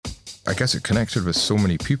I guess it connected with so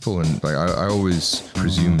many people, and like I always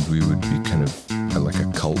presumed we would be kind of like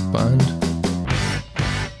a cult band.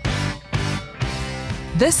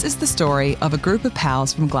 This is the story of a group of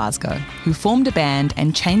pals from Glasgow who formed a band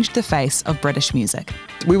and changed the face of British music.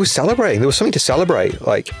 We were celebrating. There was something to celebrate,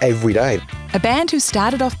 like, every day. A band who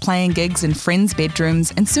started off playing gigs in friends'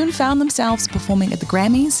 bedrooms and soon found themselves performing at the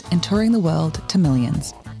Grammys and touring the world to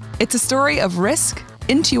millions. It's a story of risk,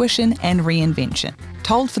 intuition and reinvention,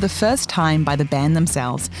 told for the first time by the band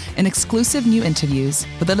themselves in exclusive new interviews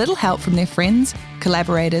with a little help from their friends,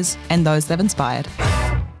 collaborators and those they've inspired.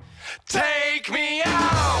 Take me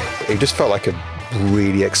out! It just felt like a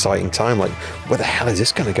really exciting time. Like, where the hell is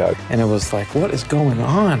this going to go? And it was like, what is going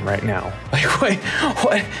on right now? Like, what?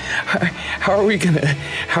 How are we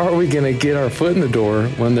gonna get our foot in the door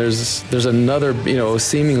when there's another,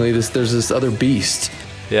 seemingly there's this other beast?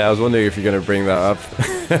 Yeah, I was wondering if you're going to bring that up.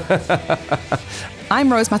 I'm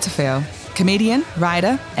Rose Matafeo, comedian,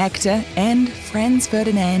 writer, actor, and Franz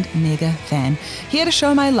Ferdinand mega fan. Here to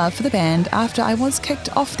show my love for the band after I was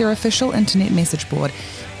kicked off their official internet message board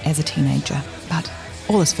as a teenager. But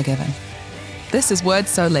all is forgiven. This is Words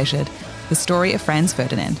So Leisured, the story of Franz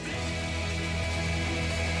Ferdinand.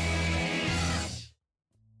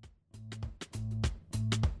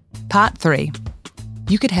 Part 3.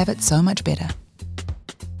 You could have it so much better.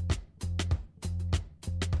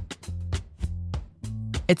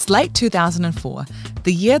 It's late 2004,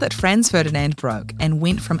 the year that Franz Ferdinand broke and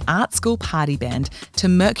went from art school party band to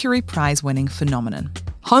Mercury Prize-winning phenomenon.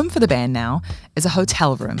 Home for the band now is a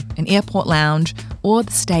hotel room, an airport lounge, or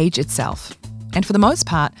the stage itself. And for the most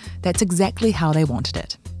part, that's exactly how they wanted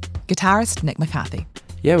it. Guitarist Nick McCarthy.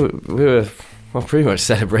 Yeah, we were pretty much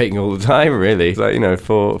celebrating all the time, really. Like,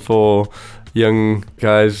 for young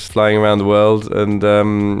guys flying around the world and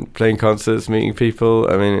playing concerts, meeting people.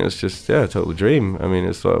 I mean, it's just, a total dream. I mean,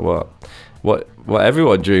 it's like what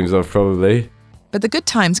everyone dreams of, probably. But the good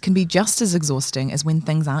times can be just as exhausting as when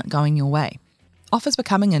things aren't going your way. Offers were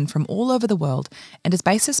coming in from all over the world, and as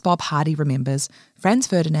bassist Bob Hardy remembers, Franz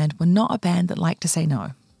Ferdinand were not a band that liked to say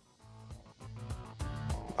no.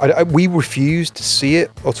 We refused to see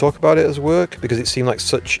it or talk about it as work because it seemed like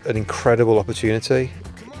such an incredible opportunity.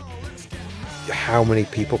 How many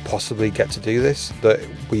people possibly get to do this that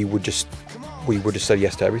we would just say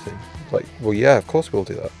yes to everything? Like, well, yeah, of course we'll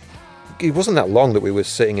do that. It wasn't that long that we were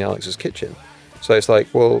sitting in Alex's kitchen. So it's like,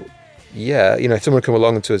 well, yeah, if someone come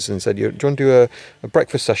along to us and said, do you want to do a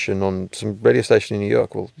breakfast session on some radio station in New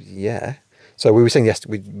York? Well, yeah. So we were saying yes,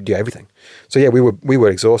 we'd do everything. So yeah, we were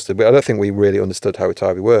exhausted, but I don't think we really understood how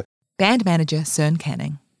tired we were. Band manager Cern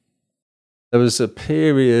Canning. There was a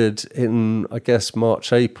period in, I guess,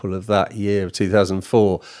 March, April of that year,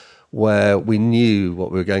 2004, where we knew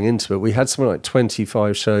what we were going into. But we had something like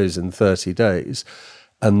 25 shows in 30 days,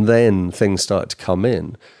 and then things started to come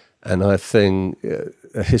in. And I think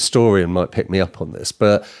a historian might pick me up on this,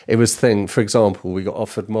 but it was for example, we got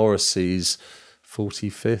offered Morrissey's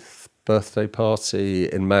 45th birthday party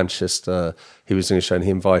in Manchester. He was doing a show and he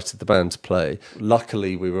invited the band to play.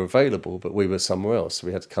 Luckily, we were available, but we were somewhere else. So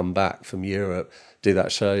we had to come back from Europe, do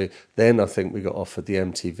that show. Then I think we got offered the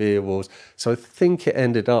MTV Awards. So I think it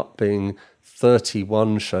ended up being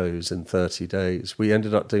 31 shows in 30 days. We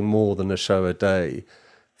ended up doing more than a show a day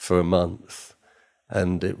for a month.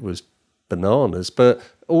 And it was bananas. But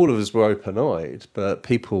all of us were open-eyed, but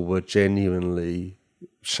people were genuinely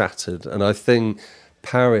shattered. And I think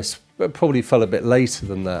Paris probably fell a bit later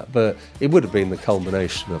than that, but it would have been the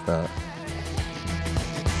culmination of that.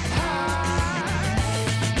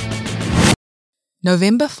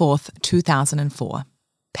 November 4th, 2004,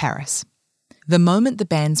 Paris. The moment the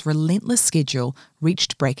band's relentless schedule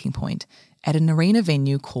reached breaking point at an arena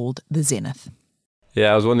venue called the Zenith.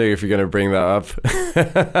 Yeah, I was wondering if you're going to bring that up.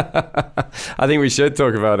 I think we should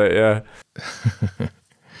talk about it, yeah.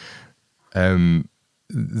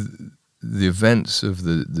 The events of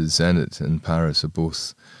the Zenith in Paris are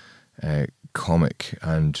both comic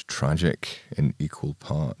and tragic in equal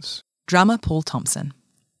parts. Drummer Paul Thompson.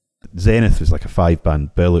 Zenith was like a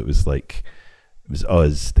 5-band bill. It was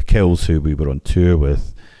us, the Kills, who we were on tour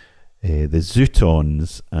with, the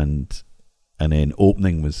Zootons, and then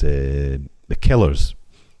opening was the Killers.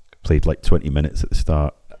 Played like 20 minutes at the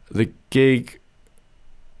start. The gig,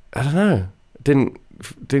 I don't know,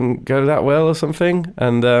 didn't go that well or something,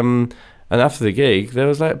 and after the gig there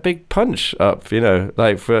was like a big punch up, between the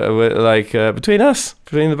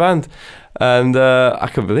band, and I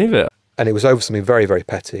couldn't believe it. And it was over something very, very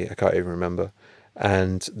petty. I can't even remember.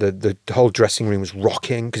 And the whole dressing room was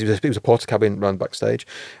rocking because it was a porta cabin round backstage,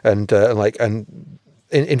 and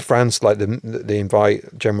in France, like they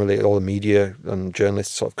invite generally all the media and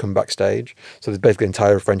journalists sort of come backstage. So there's basically the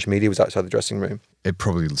entire French media was outside the dressing room. It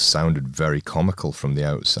probably sounded very comical from the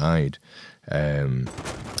outside. I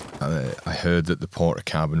heard that the porter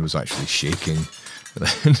cabin was actually shaking,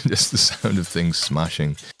 just the sound of things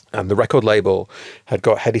smashing. And the record label had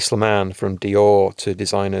got Hedi Slimane from Dior to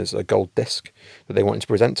design us a gold disc that they wanted to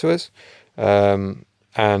present to us.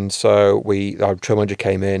 And so our tour manager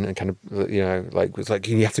came in and kind of, was like,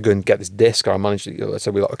 you have to go and get this disc. Our manager,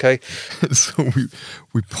 so we're like, okay. So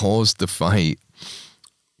we paused the fight,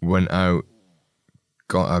 went out,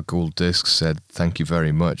 got our gold disc, said thank you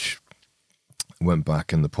very much, went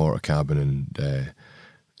back in the porter cabin and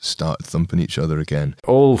started thumping each other again.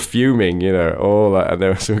 All fuming, all that. And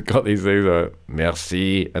then so we got these things like,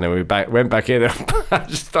 merci. And then we went back in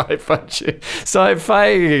and started fighting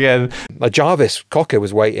again. Jarvis Cocker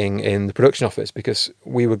was waiting in the production office because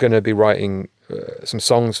we were going to be writing some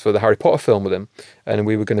songs for the Harry Potter film with him, and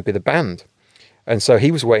we were going to be the band. And so he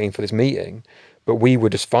was waiting for this meeting, but we were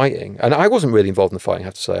just fighting. And I wasn't really involved in the fighting, I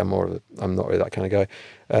have to say. I'm not really that kind of guy.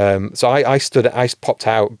 So I popped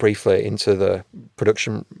out briefly into the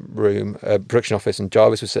production room, production office, and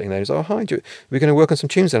Jarvis was sitting there. He was like, oh, hi, we're going to work on some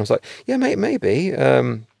tunes then. I was like, yeah, mate, maybe.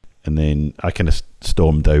 And then I kind of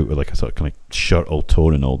stormed out with like a sort of kind of shirt all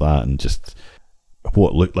torn and all that, and just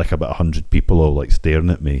what looked like about 100 people all like staring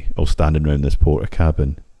at me, all standing around this porter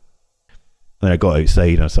cabin. And then I got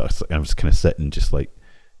outside and I was kind of sitting just like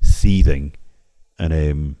seething.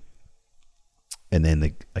 And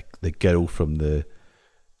then the girl from the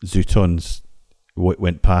Zootons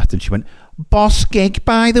went past and she went, boss gig,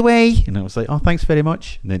 by the way. And I was like, oh, thanks very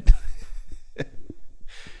much. And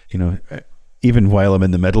then, even while I'm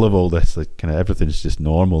in the middle of all this, like kind of everything's just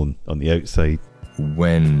normal on the outside.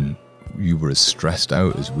 When you were as stressed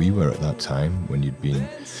out as we were at that time, when you'd been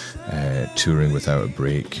touring without a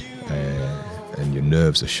break and your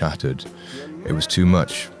nerves are shattered, it was too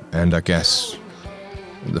much. And I guess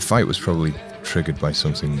the fight was probably triggered by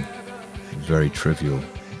something very trivial,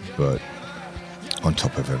 but on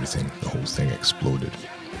top of everything, the whole thing exploded.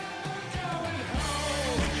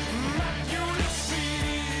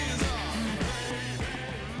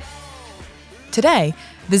 Today,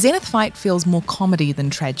 the Zenith fight feels more comedy than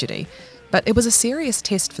tragedy, but it was a serious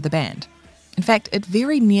test for the band. In fact, it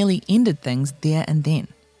very nearly ended things there and then.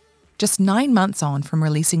 Just 9 months on from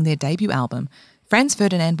releasing their debut album, Franz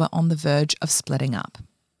Ferdinand were on the verge of splitting up.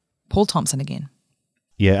 Paul Thompson again.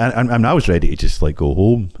 Yeah, and I was ready to just like go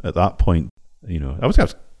home at that point. I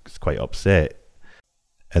was quite upset.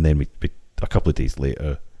 And then we a couple of days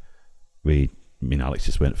later, me and Alex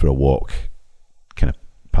just went for a walk, kind of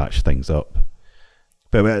patched things up.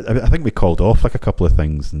 But I think we called off like a couple of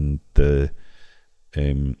things, and the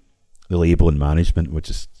label and management were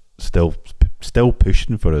just still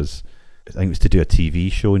pushing for us. I think it was to do a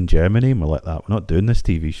TV show in Germany, and we're like, that we're not doing this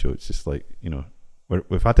TV show. It's just like,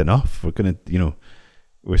 we've had enough. We're gonna,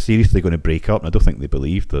 we're seriously going to break up. And I don't think they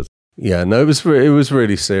believed us. Yeah, no, it was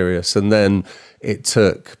really serious. And then it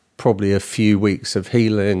took probably a few weeks of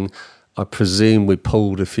healing. I presume we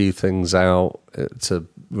pulled a few things out to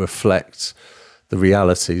reflect the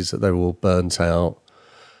realities that they were all burnt out,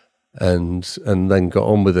 and then got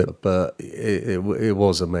on with it. But it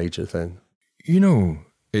was a major thing.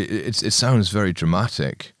 It sounds very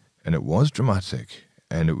dramatic, and it was dramatic,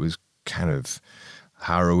 and it was kind of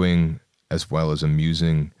harrowing as well as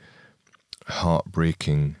amusing,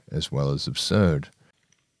 heartbreaking as well as absurd.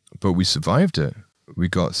 But we survived it. We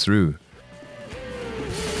got through.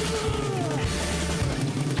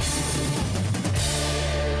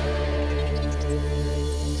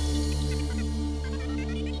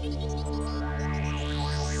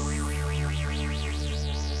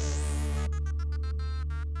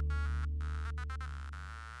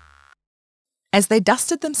 As they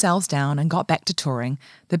dusted themselves down and got back to touring,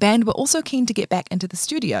 the band were also keen to get back into the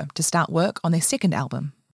studio to start work on their second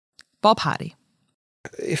album. Bob Hardy.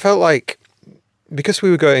 It felt like, because we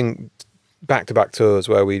were going back-to-back tours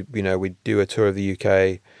where we'd do a tour of the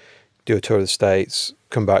UK, do a tour of the States,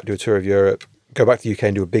 come back, do a tour of Europe, go back to the UK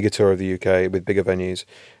and do a bigger tour of the UK with bigger venues,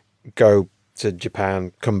 go to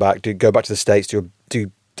Japan, come back, go back to the States, do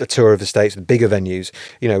a tour of the States with bigger venues.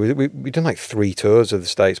 We've done like 3 tours of the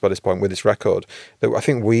States by this point with this record, that I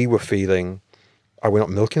think we were feeling, are we not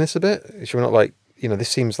milking this a bit? Should we not like, this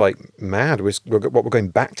seems like mad. We're going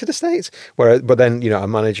back to the States? But then, our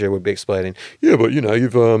manager would be explaining, yeah, but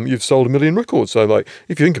you've sold 1 million records. So like,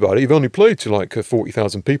 if you think about it, you've only played to like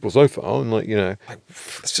 40,000 people so far. And like, can't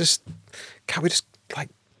we just like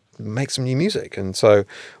make some new music? And so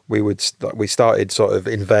we started sort of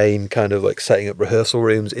in vain kind of like setting up rehearsal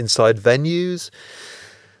rooms inside venues,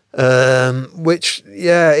 Which,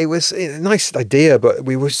 yeah, it was a nice idea, but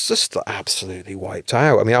we were just absolutely wiped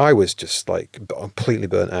out. I mean, I was just like completely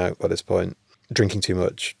burnt out by this point, drinking too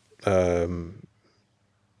much.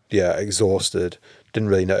 Exhausted. Didn't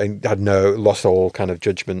really know. Lost all kind of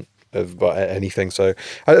judgment about anything. So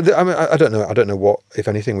I don't know. I don't know what, if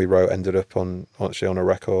anything, we wrote ended up on a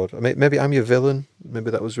record. Maybe I'm Your Villain.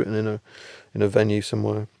 Maybe that was written in a venue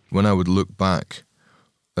somewhere. When I would look back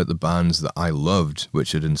at the bands that I loved,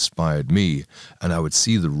 which had inspired me, and I would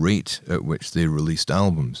see the rate at which they released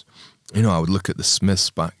albums. I would look at the Smiths'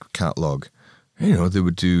 back catalogue. They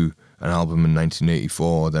would do an album in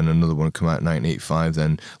 1984, then another one would come out in 1985,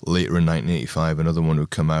 then later in 1985 another one would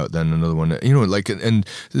come out, then another one, and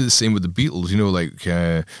the same with the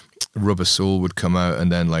Beatles, Rubber Soul would come out,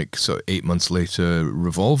 and then 8 months later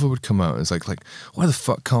Revolver would come out. It's like why the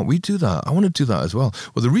fuck can't we do that? I want to do that as well.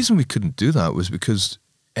 Well, the reason we couldn't do that was because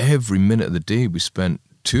every minute of the day we spent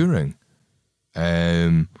touring.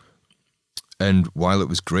 And while it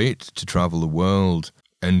was great to travel the world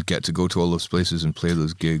and get to go to all those places and play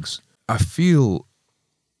those gigs, I feel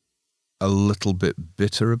a little bit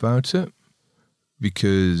bitter about it,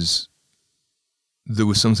 because there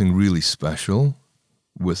was something really special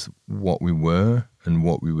with what we were and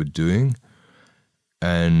what we were doing,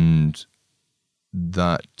 and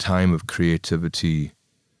that time of creativity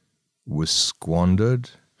was squandered.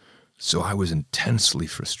 So I was intensely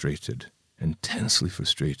frustrated.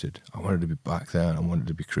 I wanted to be back there, and I wanted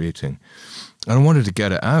to be creating, and I wanted to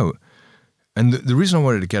get it out. And the reason I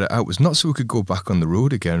wanted to get it out was not so we could go back on the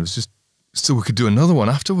road again. It was just so we could do another one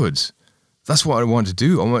afterwards. That's what I wanted to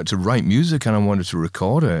do. I wanted to write music, and I wanted to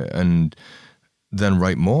record it and then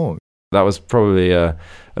write more. That was probably a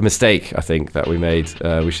mistake, I think, that we made.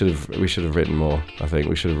 We should have written more. I think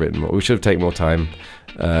we should have written more. We should have taken more time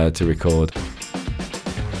to record.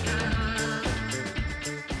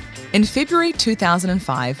 In February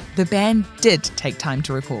 2005, the band did take time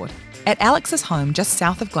to record. At Alex's home just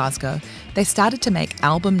south of Glasgow, they started to make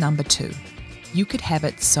album number 2, You Could Have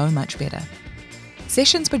It So Much Better.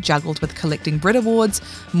 Sessions were juggled with collecting Brit Awards,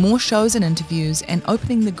 more shows and interviews, and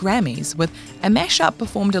opening the Grammys with a mashup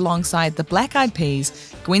performed alongside the Black Eyed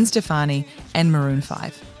Peas, Gwen Stefani, and Maroon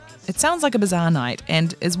 5. It sounds like a bizarre night,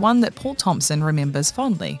 and is one that Paul Thompson remembers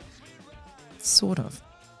fondly. Sort of.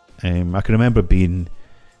 I can remember booking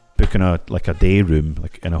a day room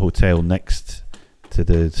in a hotel next to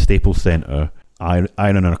the Staples Centre,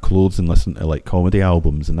 ironing our clothes and listening to comedy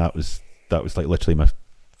albums, and that was literally my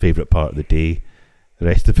favourite part of the day. The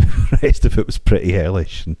rest of it was pretty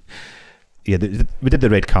hellish. And yeah, we did the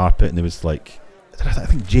red carpet, and there was I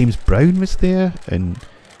think James Brown was there, and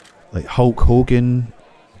Hulk Hogan,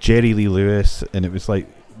 Jerry Lee Lewis, and it was like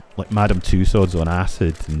Madame Tussauds on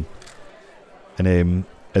acid, and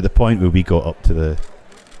at the point where we got up to the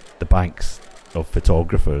banks of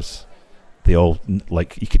photographers, they all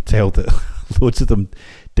you could tell that loads of them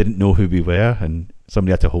didn't know who we were, and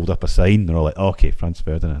somebody had to hold up a sign. They're all like, okay, Franz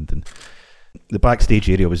Ferdinand. And the backstage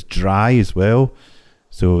area was dry as well,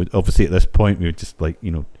 so obviously at this point we were just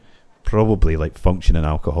probably functioning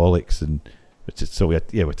alcoholics, and we had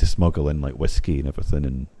to smuggle in whiskey and everything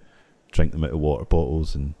and drink them out of water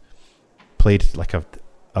bottles, and played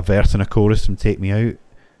a verse and a chorus from Take Me Out,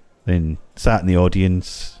 then sat in the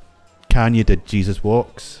audience. Kanye did Jesus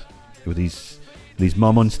Walks with these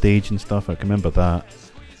mum on stage and stuff. I can remember that.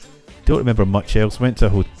 Don't remember much else. Went to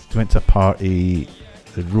a party,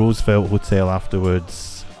 the Roosevelt Hotel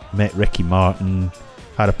afterwards. Met Ricky Martin.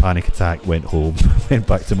 Had a panic attack. Went home. Went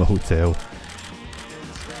back to my hotel.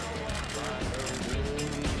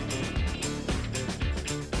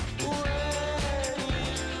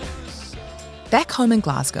 Back home in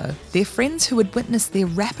Glasgow, their friends who had witnessed their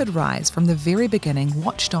rapid rise from the very beginning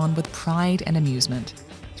watched on with pride and amusement.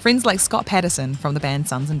 Friends like Scott Patterson from the band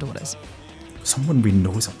Sons and Daughters. Someone we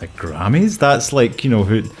know is at the Grammys. That's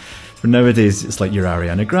who nowadays it's your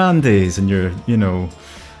Ariana Grandes and your,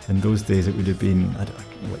 in those days it would have been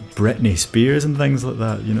Britney Spears and things like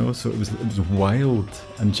that, so it was wild,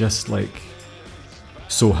 and just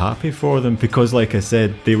so happy for them, because like I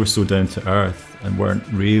said, they were so down to earth and weren't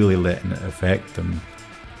really letting it affect them.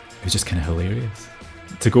 It was just kind of hilarious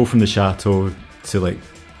to go from the Chateau to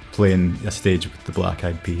playing a stage with the Black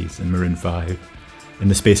Eyed Peas and Maroon 5 in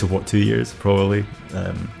the space of 2 years probably.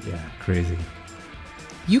 Crazy.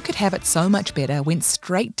 You Could Have It So Much Better went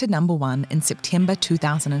straight to number 1 in September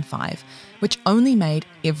 2005, which only made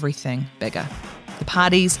everything bigger. The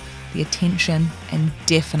parties, the attention, and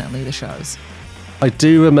definitely the shows. I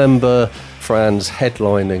do remember Franz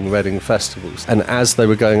headlining Reading festivals, and as they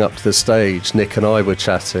were going up to the stage, Nick and I were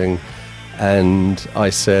chatting, And I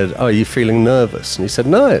said, "Oh, are you feeling nervous?" And he said,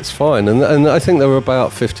 "No, it's fine." And I think there were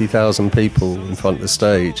about 50,000 people in front of the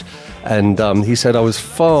stage. And he said, "I was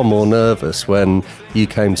far more nervous when you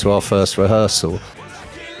came to our first rehearsal."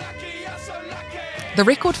 The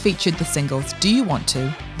record featured the singles Do You Want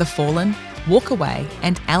To, The Fallen, Walk Away,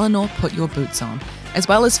 and Eleanor Put Your Boots On, as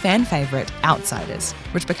well as fan favourite Outsiders,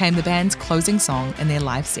 which became the band's closing song in their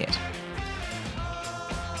live set.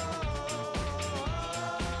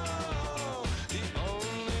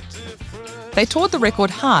 They toured the record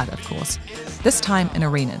hard, of course, this time in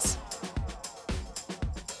arenas.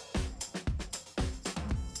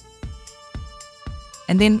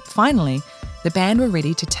 And then, finally, the band were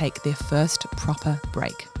ready to take their first proper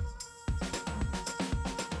break.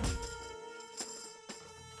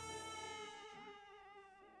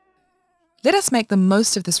 Let us make the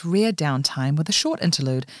most of this rare downtime with a short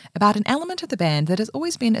interlude about an element of the band that has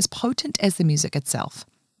always been as potent as the music itself.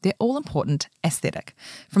 Their all-important aesthetic,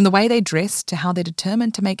 from the way they dress to how they're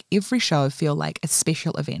determined to make every show feel like a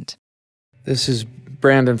special event. This is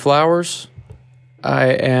Brandon Flowers. I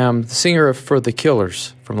am the singer for The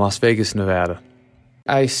Killers from Las Vegas, Nevada.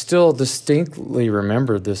 I still distinctly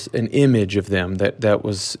remember an image of them that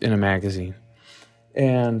was in a magazine.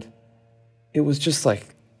 And it was just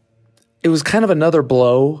like, it was kind of another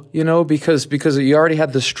blow, because you already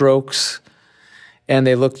had the Strokes, and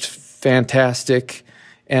they looked fantastic,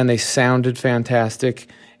 and they sounded fantastic.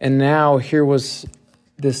 And now here was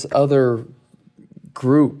this other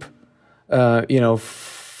group,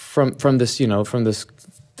 from this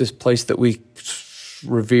place that we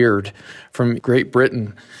revered, from Great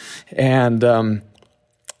Britain, and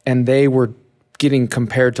they were getting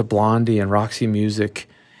compared to Blondie and Roxy Music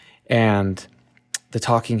and the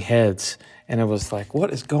Talking Heads. And it was like,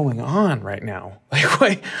 what is going on right now? Like,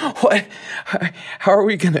 wait, what? How are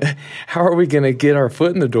we gonna get our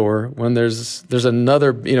foot in the door when there's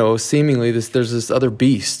another, seemingly there's this other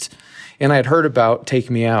beast? And I had heard about Take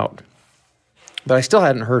Me Out, but I still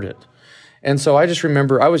hadn't heard it. And so I just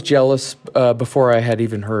remember I was jealous before I had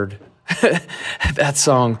even heard that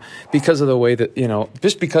song because of the way that,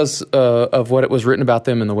 just because of what it was written about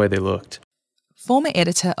them and the way they looked. Former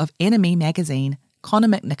editor of Enemy magazine, Conor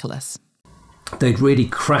McNicholas. They'd really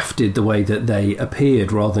crafted the way that they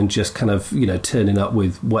appeared rather than just kind of, turning up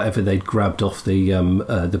with whatever they'd grabbed off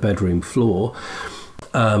the bedroom floor.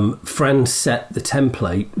 Fran set the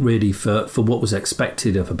template really for what was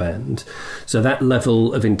expected of a band. So that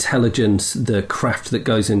level of intelligence, the craft that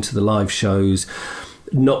goes into the live shows,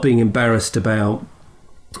 not being embarrassed about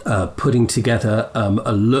putting together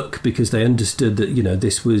a look because they understood that,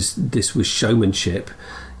 this was showmanship.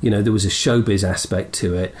 There was a showbiz aspect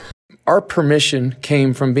to it. Our permission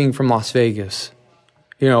came from being from Las Vegas.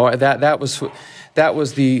 That was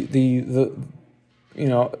the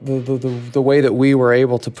way that we were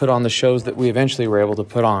able to put on the shows that we eventually were able to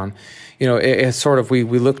put on. It's sort of we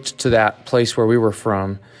looked to that place where we were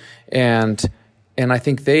from, and I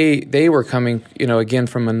think they were coming, again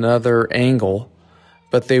from another angle,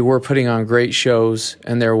 but they were putting on great shows,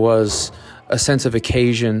 and there was a sense of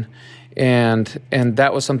occasion, and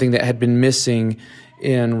that was something that had been missing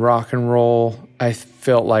in rock and roll, I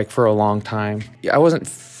felt like, for a long time. I wasn't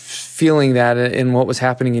feeling that in what was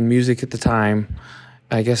happening in music at the time.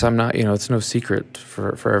 I guess I'm not, it's no secret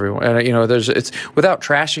for everyone. And, it's without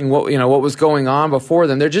trashing what was going on before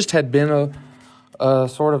then. There just had been a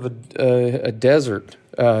sort of a desert,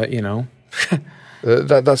 That's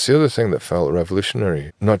the other thing that felt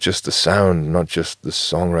revolutionary. Not just the sound, not just the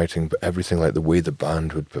songwriting, but everything, like the way the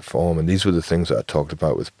band would perform. And these were the things that I talked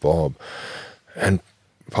about with Bob. And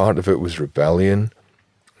part of it was rebellion,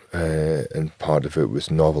 and part of it was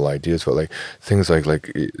novel ideas. But like things like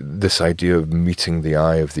this idea of meeting the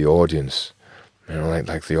eye of the audience,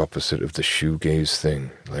 like the opposite of the shoegaze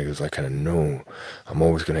thing. Like it was like, kind of, no, I'm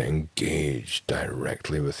always going to engage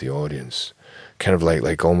directly with the audience, kind of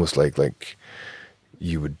like almost like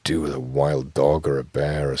you would do with a wild dog or a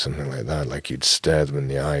bear or something like that. Like you'd stare them in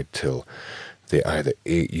the eye till they either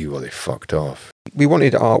ate you or they fucked off. We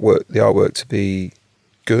wanted the artwork to be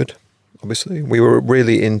good, obviously. We were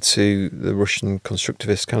really into the Russian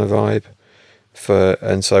constructivist kind of vibe,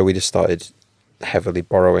 and so we just started heavily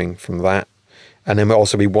borrowing from that. And then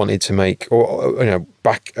we wanted to make,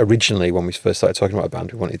 back originally when we first started talking about a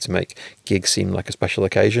band, we wanted to make gigs seem like a special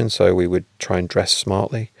occasion, so we would try and dress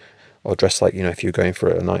smartly, or dress like, if you're going for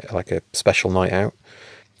a night, like a special night out.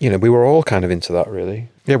 We were all kind of into that, really.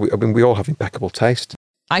 Yeah, we all have impeccable taste.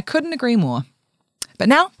 I couldn't agree more. But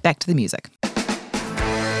now, back to the music.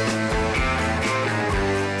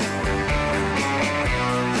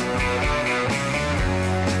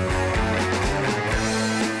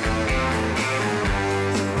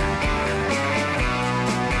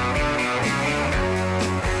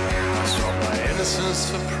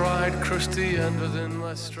 cried, crushed the end within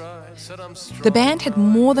my stride. Said I'm strong. The band had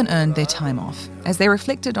more than earned their time off, as they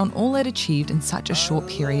reflected on all they'd achieved in such a short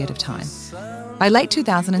period of time. By late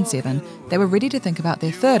 2007, they were ready to think about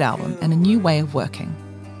their third album and a new way of working.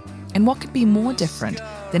 And what could be more different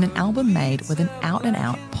than an album made with an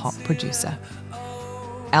out-and-out pop producer?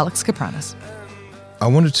 Alex Kapranos. I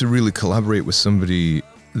wanted to really collaborate with somebody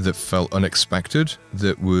that felt unexpected,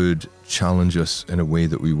 that would challenge us in a way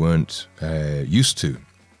that we weren't used to.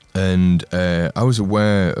 And I was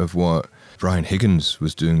aware of what Brian Higgins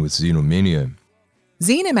was doing with Xenomania.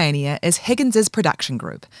 Xenomania is Higgins' production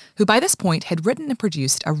group, who by this point had written and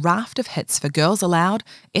produced a raft of hits for Girls Aloud,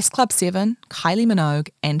 S Club 7, Kylie Minogue,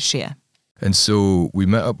 and Cher. And so we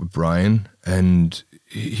met up with Brian, and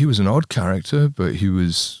he was an odd character, but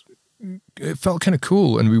it felt kind of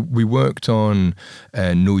cool. And we worked on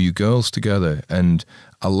Know You Girls together, and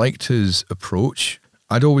I liked his approach.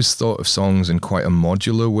 I'd always thought of songs in quite a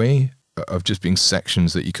modular way, of just being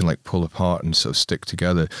sections that you can like pull apart and sort of stick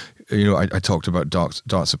together. You know, I talked about Darts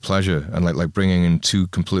of Pleasure, and like bringing in two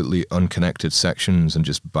completely unconnected sections and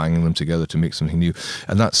just banging them together to make something new.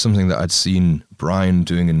 And that's something that I'd seen Brian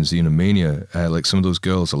doing in Xenomania. Like some of those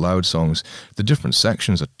Girls Aloud songs, the different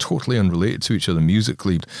sections are totally unrelated to each other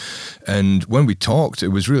musically. And when we talked, it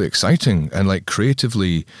was really exciting. And like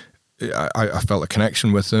creatively, I felt a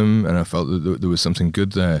connection with him, and I felt that there was something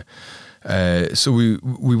good there. So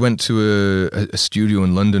we went to a studio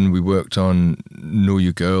in London. We worked on Know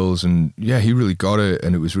You Girls, and yeah, he really got it,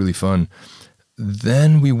 and it was really fun.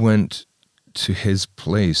 Then we went to his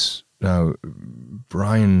place. Now,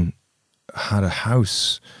 Brian had a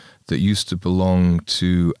house that used to belong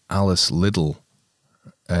to Alice Liddell.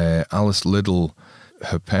 Alice Liddell,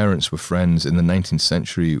 her parents were friends in the 19th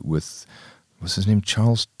century with, what's his name,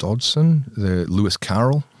 Charles Dodson, Lewis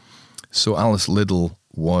Carroll. So Alice Liddell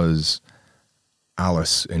was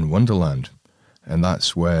Alice in Wonderland, and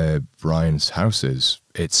that's where Brian's house is.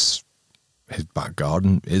 It's his back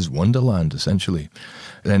garden is Wonderland, essentially.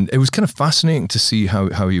 And it was kind of fascinating to see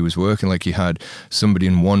how he was working. Like, he had somebody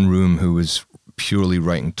in one room who was purely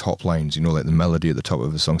writing top lines, you know, like the melody at the top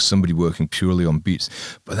of a song, somebody working purely on beats.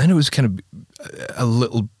 But then it was kind of a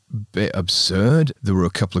little bit absurd. There were a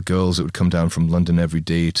couple of girls that would come down from London every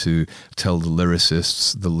day to tell the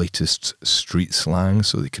lyricists the latest street slang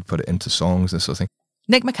so they could put it into songs, this sort of thing.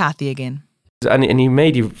 Nick McCarthy again. And he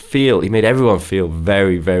made everyone feel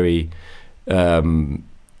very, very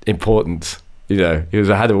important. You know, he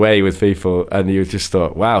had a way with people, and you just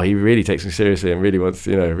thought, wow, he really takes me seriously and really wants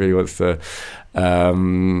to.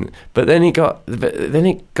 But then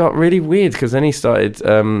it got really weird, because then he started.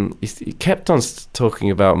 He kept on talking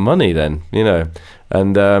about money. Then, you know,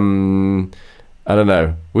 and I don't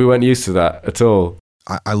know. We weren't used to that at all.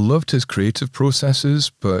 I loved his creative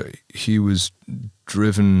processes, but he was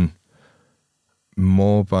driven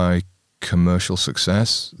more by commercial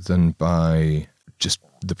success than by just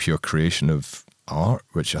the pure creation of art,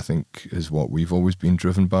 which I think is what we've always been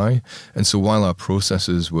driven by. And so while our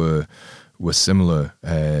processes were similar,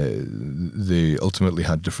 they ultimately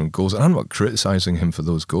had different goals. And I'm not criticizing him for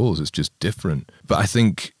those goals, it's just different. But I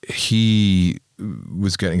think he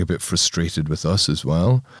was getting a bit frustrated with us as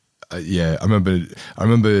well. I remember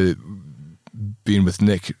being with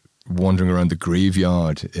Nick, wandering around the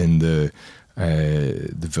graveyard in the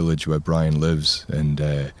village where Brian lives, and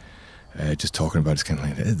just talking about it's kind of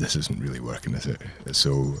like, this isn't really working, is it?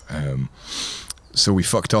 So we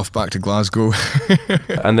fucked off back to Glasgow.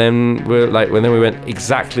 And then we went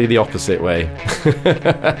exactly the opposite way.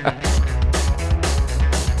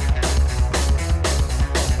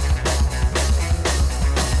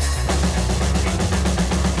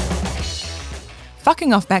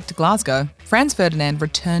 Fucking off back to Glasgow, Franz Ferdinand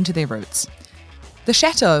returned to their roots. The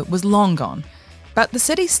chateau was long gone, but the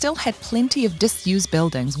city still had plenty of disused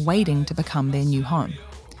buildings waiting to become their new home.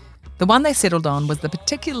 The one they settled on was the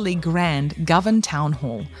particularly grand Govan Town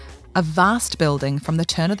Hall, a vast building from the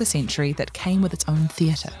turn of the century that came with its own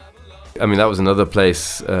theatre. I mean, that was another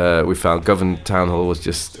place we found. Govan Town Hall was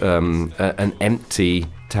just an empty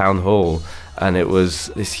town hall, and it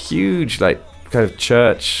was this huge, kind of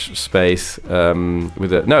church space it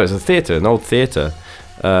was a theatre, an old theatre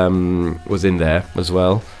was in there as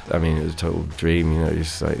well. I mean, it was a total dream, you know.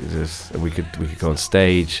 Just like this, we could go on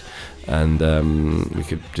stage, and we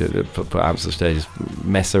could put amps on stage, just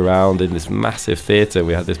mess around in this massive theatre.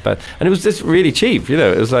 We had this band, and it was just really cheap, you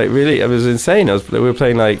know. It was it was insane. We were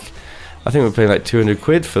playing I think we were playing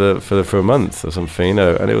 £200 for a month or something, you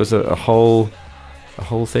know. And it was a whole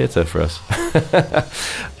theatre for us.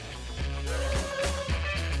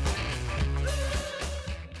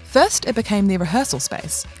 First, it became their rehearsal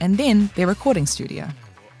space, and then their recording studio.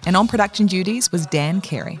 And on production duties was Dan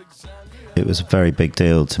Carey. It was a very big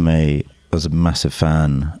deal to me. I was a massive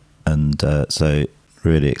fan, and so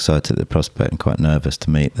really excited at the prospect and quite nervous to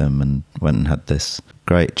meet them, and went and had this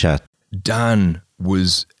great chat. Dan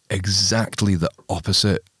was exactly the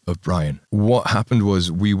opposite of Brian. What happened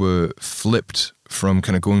was we were flipped from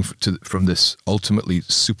kind of going from this ultimately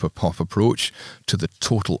super pop approach to the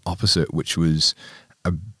total opposite, which was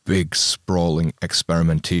a big sprawling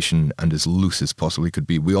experimentation and as loose as possibly could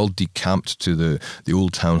be. We all decamped to the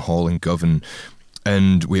old town hall in Govan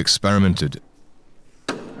and we experimented.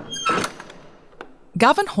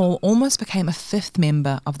 Govan Hall almost became a fifth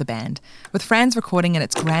member of the band, with Franz recording in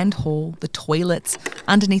its grand hall, the toilets,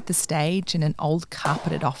 underneath the stage and in old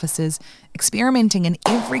carpeted offices, experimenting in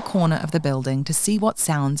every corner of the building to see what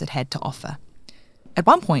sounds it had to offer. At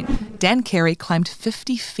one point, Dan Carey climbed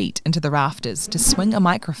 50 feet into the rafters to swing a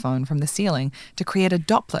microphone from the ceiling to create a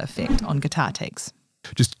Doppler effect on guitar takes.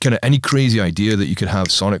 Just kind of any crazy idea that you could have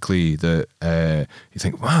sonically that you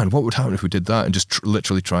think, man, what would happen if we did that? And just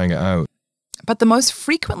literally trying it out. But the most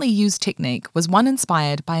frequently used technique was one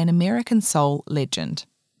inspired by an American soul legend,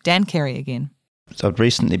 Dan Carey again. So I've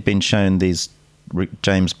recently been shown these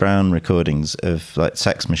James Brown recordings of like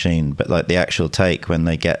Sex Machine, but like the actual take when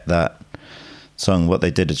they get that song, what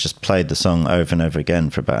they did is just played the song over and over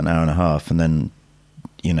again for about an hour and a half, and then,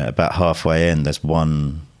 you know, about halfway in, there's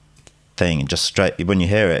one thing, and just straight, when you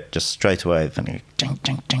hear it, just straight away,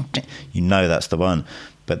 you know that's the one.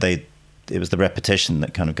 But it was the repetition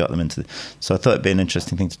that kind of got them into so I thought it'd be an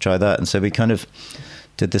interesting thing to try that. And so we kind of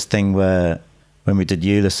did this thing where when we did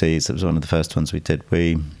Ulysses, it was one of the first ones we did,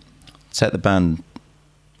 we set the band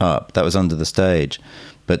up, that was under the stage,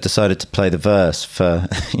 but decided to play the verse for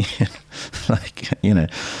like, you know,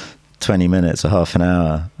 20 minutes or half an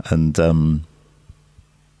hour, and then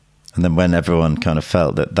when everyone kind of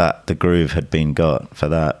felt that the groove had been got for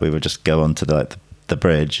that, we would just go on to the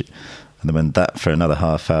bridge. And then when that for another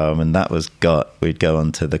half hour, when that was got, we'd go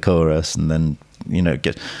on to the chorus, and then, you know,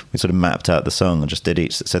 we sort of mapped out the song and just did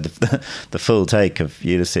each. So the full take of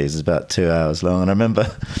Ulysses is about 2 hours long. And I remember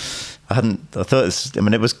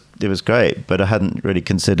it was great, but I hadn't really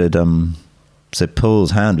considered, so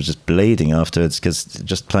Paul's hand was just bleeding afterwards because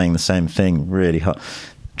just playing the same thing really hot.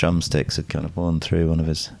 Drumsticks had kind of worn through one of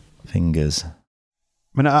his fingers.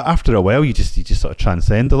 I mean, after a while, you just sort of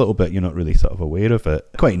transcend a little bit. You're not really sort of aware of it.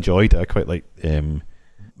 I quite enjoyed it. I quite like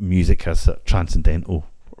music has sort of transcendental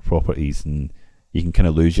properties, and you can kind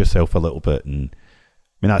of lose yourself a little bit. And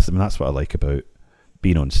that's what I like about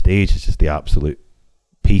being on stage. It's just the absolute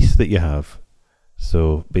peace that you have.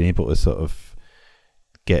 So being able to sort of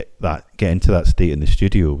get into that state in the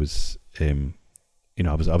studio was, I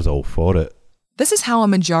was all for it. This is how a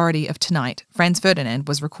majority of Tonight, Franz Ferdinand,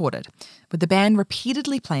 was recorded, with the band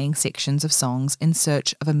repeatedly playing sections of songs in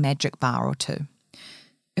search of a magic bar or two.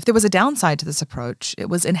 If there was a downside to this approach, it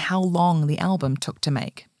was in how long the album took to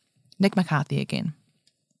make. Nick McCarthy again.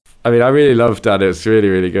 I mean, I really loved that. It's really,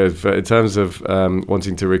 really good. But in terms of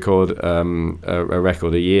wanting to record a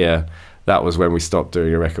record a year, that was when we stopped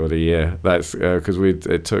doing a record a year. That's because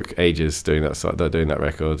it took ages doing that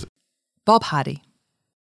record. Bob Hardy.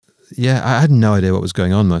 Yeah, I had no idea what was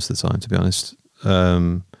going on most of the time, to be honest.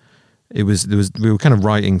 We were kind of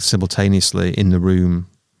writing simultaneously in the room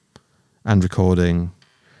and recording.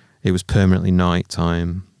 It was permanently night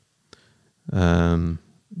time. I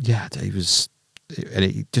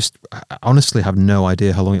honestly have no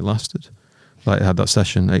idea how long it lasted. Like, I had that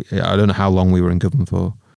session. I don't know how long we were in Govan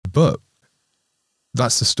for. But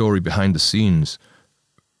that's the story behind the scenes.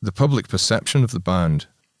 The public perception of the band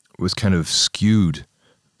was kind of skewed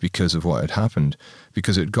because of what had happened,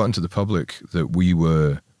 because it had gotten to the public that we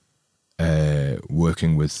were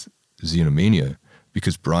working with Xenomania,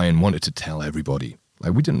 because Brian wanted to tell everybody.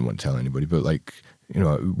 Like, we didn't want to tell anybody, but like, you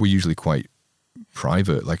know, we're usually quite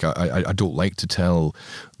private. Like, I don't like to tell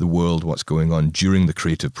the world what's going on during the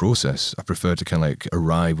creative process. I prefer to kind of like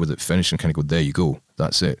arrive with it finished and kind of go, there you go,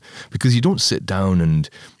 that's it. Because you don't sit down and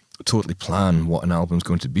totally plan what an album's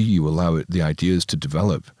going to be. You allow the ideas to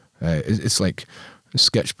develop. It's like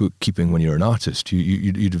sketchbook keeping when you're an artist.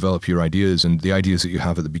 You develop your ideas, and the ideas that you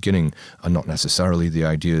have at the beginning are not necessarily the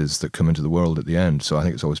ideas that come into the world at the end. So I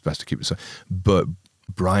think it's always best to keep it so. But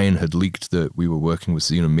Brian had leaked that we were working with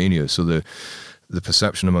Xenomania, so the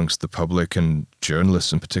perception amongst the public and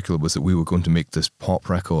journalists in particular was that we were going to make this pop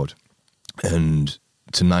record. And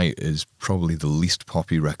Tonight is probably the least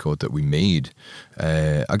poppy record that we made.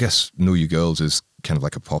 I guess Know You Girls is kind of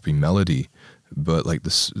like a poppy melody, but like the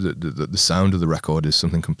sound of the record is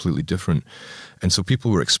something completely different. And so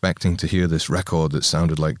people were expecting to hear this record that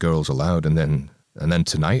sounded like Girls Aloud, and then And then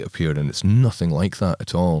Tonight appeared, and it's nothing like that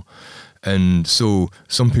at all. And so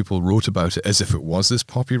some people wrote about it as if it was this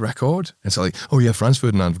poppy record. It's like, oh yeah, Franz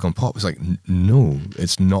Ferdinand have gone pop. It's like, no,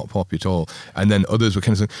 it's not poppy at all. And then others were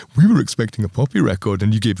kind of saying, we were expecting a poppy record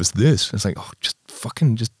and you gave us this. It's like, oh, just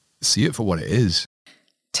see it for what it is.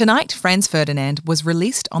 Tonight, Franz Ferdinand was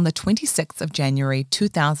released on the 26th of January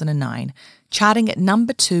 2009, charting at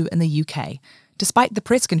number 2 in the UK, despite the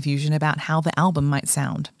press confusion about how the album might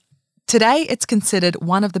sound. Today, it's considered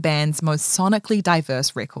one of the band's most sonically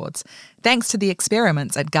diverse records, thanks to the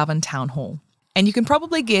experiments at Govan Town Hall. And you can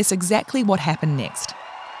probably guess exactly what happened next.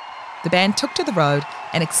 The band took to the road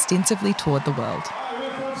and extensively toured the world.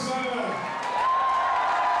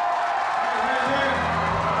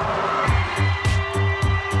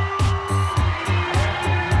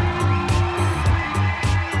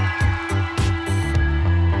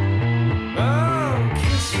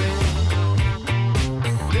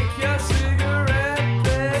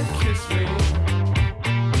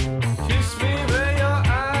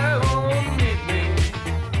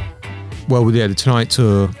 Well, yeah, the Tonight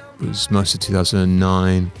tour was most of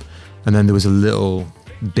 2009, and then there was a little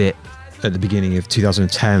bit at the beginning of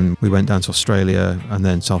 2010. We went down to Australia and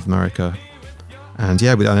then South America, and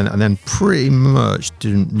yeah, and then pretty much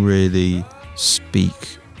didn't really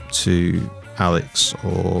speak to Alex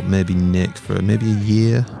or maybe Nick for maybe a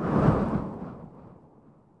year.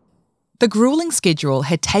 The grueling schedule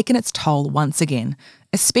had taken its toll once again,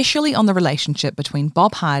 especially on the relationship between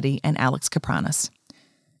Bob Hardy and Alex Kapranos.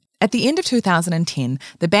 At the end of 2010,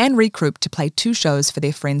 the band regrouped to play 2 shows for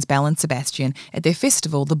their friends Belle and Sebastian at their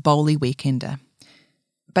festival, the Bowley Weekender.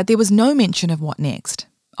 But there was no mention of what next,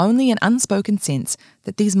 only an unspoken sense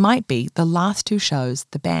that these might be the last 2 shows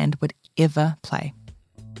the band would ever play.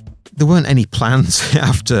 There weren't any plans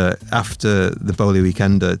after the Bowley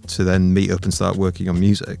Weekender to then meet up and start working on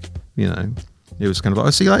music, you know. It was kind of like,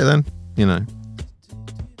 I'll see you later then, you know.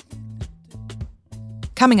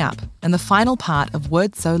 Coming up, in the final part of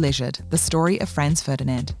Words So Leisured, the story of Franz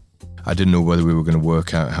Ferdinand. I didn't know whether we were going to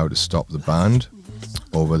work out how to stop the band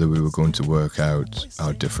or whether we were going to work out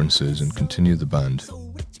our differences and continue the band.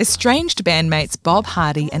 Estranged bandmates Bob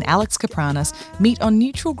Hardy and Alex Kapranos meet on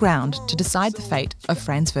neutral ground to decide the fate of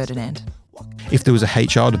Franz Ferdinand. If there was a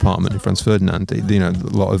HR department in Franz Ferdinand, you know,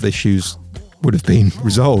 a lot of issues would have been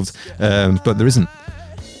resolved, but there isn't.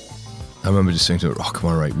 I remember just saying to her, oh,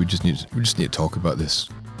 come on, right, we just need to talk about this.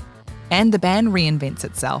 And the band reinvents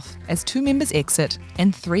itself as 2 members exit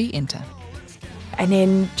and 3 enter. And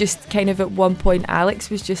then just kind of at one point,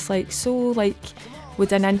 Alex was just like, so like,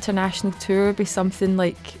 would an international tour be something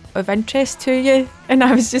like of interest to you? And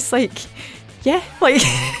I was just like, yeah, like,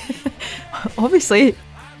 obviously.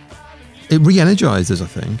 It re-energises, I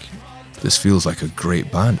think. This feels like a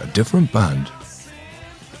great band, a different band.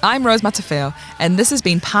 I'm Rose Matafeo, and this has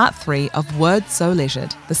been part 3 of Words So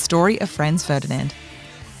Leisured, the story of Franz Ferdinand.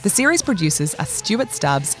 The series producers are Stuart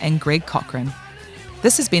Stubbs and Greg Cochran.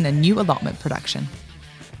 This has been a New Allotment production.